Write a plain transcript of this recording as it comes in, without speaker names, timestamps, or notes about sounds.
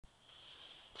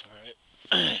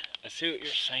Alright, I see what you're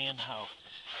saying, how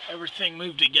everything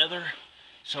moved together.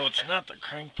 So it's not the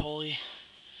crank pulley.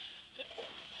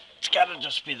 It's gotta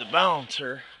just be the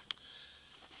balancer.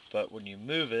 But when you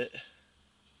move it,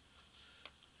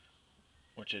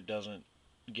 which it doesn't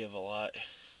give a lot,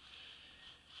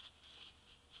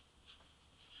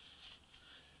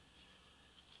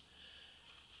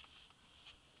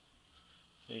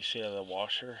 you see how the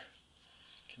washer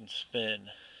can spin.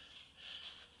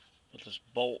 But this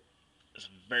bolt is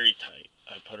very tight.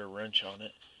 I put a wrench on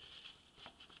it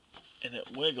and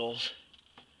it wiggles.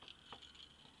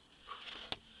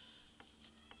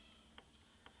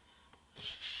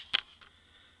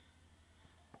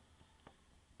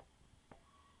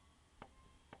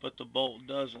 But the bolt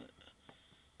doesn't.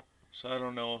 So I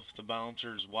don't know if the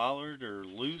balancer is wallered or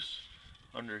loose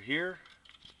under here.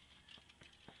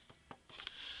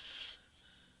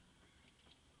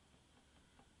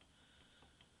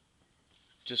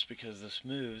 Just because this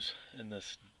moves and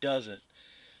this doesn't,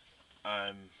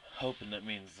 I'm hoping that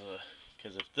means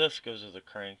because if this goes to the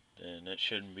crank, then it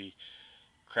shouldn't be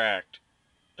cracked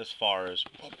as far as,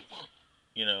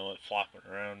 you know, it flopping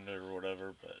around or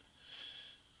whatever, but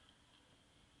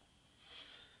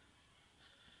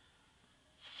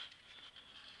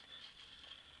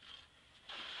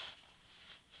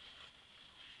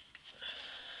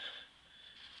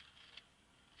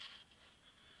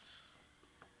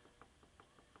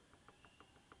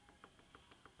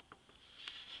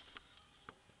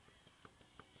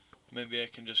maybe I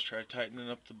can just try tightening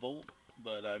up the bolt.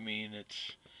 But I mean,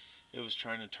 it was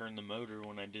trying to turn the motor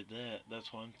when I did that.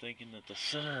 That's why I'm thinking that the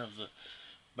center of the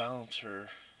balancer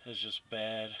is just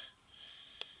bad.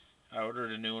 I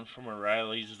ordered a new one from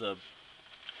O'Reilly's, the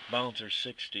balancer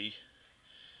 60.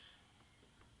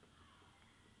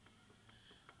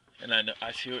 And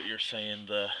I see what you're saying.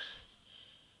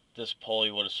 This pulley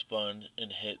would have spun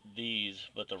and hit these,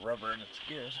 but the rubber in it's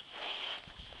good.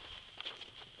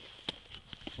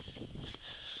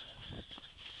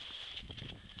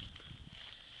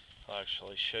 I'll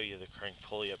actually show you the crank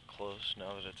pulley up close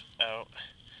now that it's out.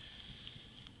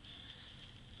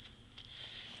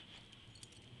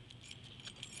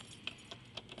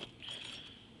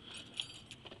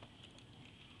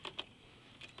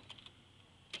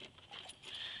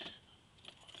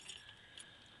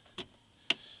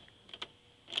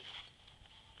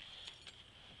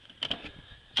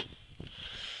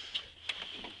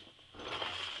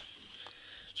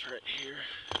 It's right here.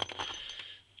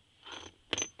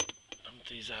 Dump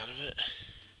these out of it.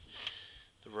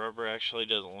 The rubber actually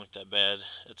doesn't look that bad,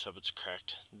 except it's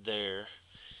cracked there.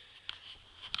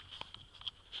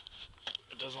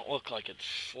 It doesn't look like it's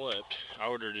slipped. I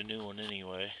ordered a new one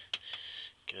anyway,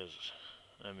 because,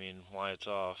 I mean, why it's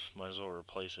off, might as well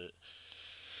replace it.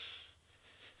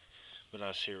 But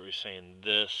I see what you're saying,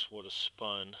 this would have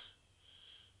spun,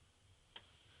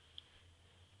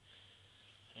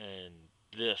 and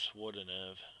this wouldn't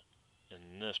have,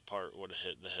 and this part would have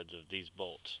hit the heads of these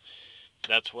bolts.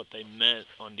 That's what they meant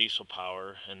on diesel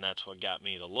power, and that's what got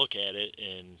me to look at it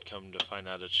and come to find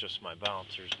out it's just my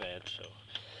balancer's bad. So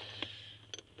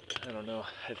I don't know.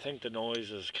 I think the noise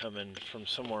is coming from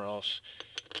somewhere else.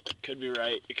 Could be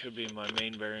right, it could be my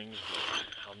main bearings, but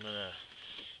I'm gonna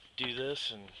do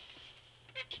this and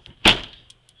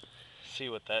see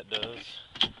what that does.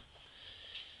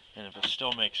 And if it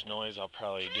still makes noise, I'll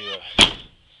probably do a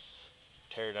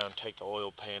tear down, take the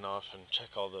oil pan off, and check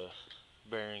all the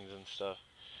bearings and stuff.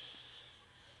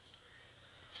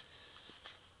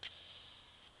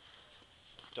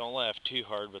 Don't laugh too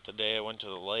hard, but the day I went to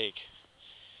the lake,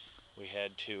 we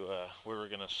were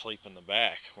gonna sleep in the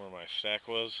back where my stack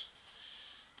was.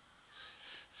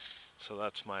 So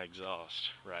that's my exhaust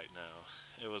right now.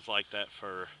 It was like that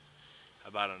for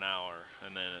about an hour,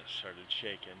 and then it started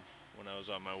shaking when I was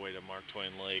on my way to Mark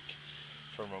Twain Lake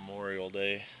for Memorial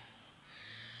Day.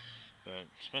 But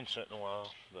it's been sitting a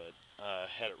while, but I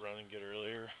had it running good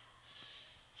earlier.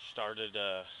 Started,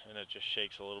 and it just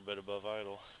shakes a little bit above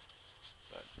idle.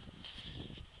 But